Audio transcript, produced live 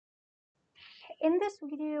In this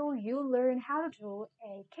video, you'll learn how to draw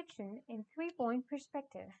a kitchen in 3-point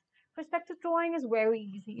perspective. Perspective drawing is very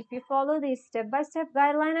easy. If you follow this step-by-step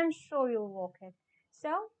guideline, I'm sure you'll walk it.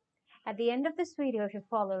 So, at the end of this video, if you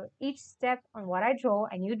follow each step on what I draw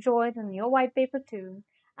and you draw it on your white paper too,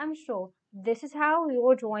 I'm sure this is how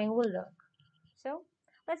your drawing will look. So,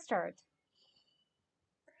 let's start.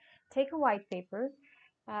 Take a white paper.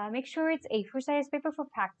 Make sure it's A4 size paper for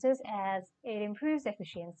practice as it improves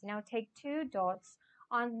efficiency. Now take 2 dots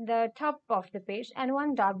on the top of the page and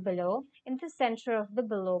 1 dot below in the center of the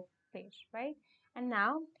below page, right? And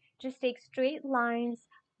now just take straight lines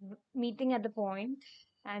meeting at the point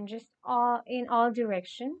and just in all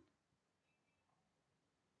direction.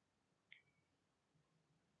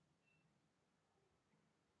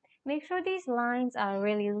 Make sure these lines are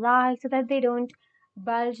really light so that they don't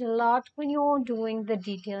bulge a lot when you're doing the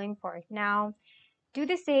detailing part. Now do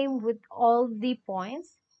the same with all the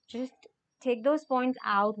points. Just take those points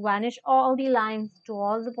out, vanish all the lines to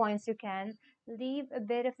all the points you can. Leave a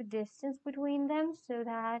bit of a distance between them so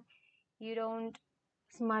that you don't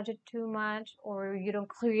smudge it too much or you don't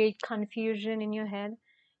create confusion in your head.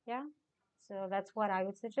 Yeah, so that's what I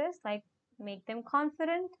would suggest. Like, make them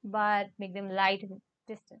confident, but make them light and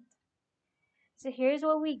distant. So here's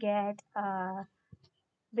what we get.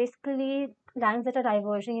 Basically, lines that are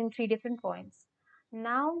diverging in 3 different points.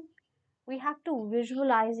 Now we have to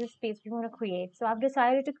visualize the space we want to create. So I've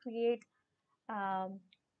decided to create um,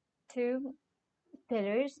 2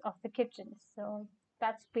 pillars of the kitchen. So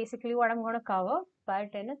that's basically what I'm going to cover,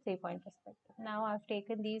 but in a 3-point perspective. Now I've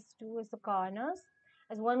taken these 2 as the corners,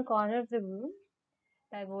 as one corner of the room,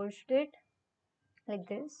 diverged it like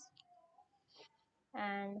this.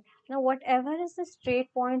 And now whatever is the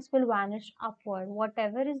straight points will vanish upward.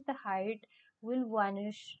 Whatever is the height will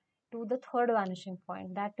vanish to the third vanishing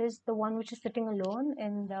point. That is the one which is sitting alone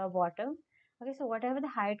in the bottom. Okay, so whatever the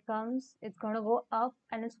height comes, it's going to go up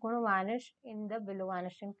and it's going to vanish in the below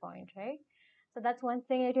vanishing point, right? So that's one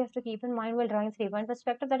thing that you have to keep in mind while drawing 3-point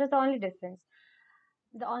perspective. That is the only difference.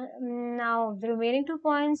 Now the remaining 2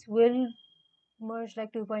 points will merge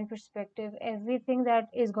like 2-point perspective. Everything that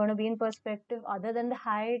is going to be in perspective other than the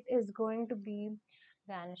height is going to be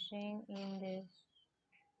vanishing in this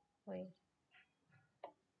way.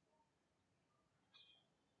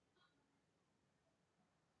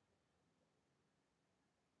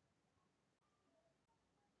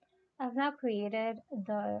 I've now created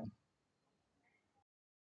the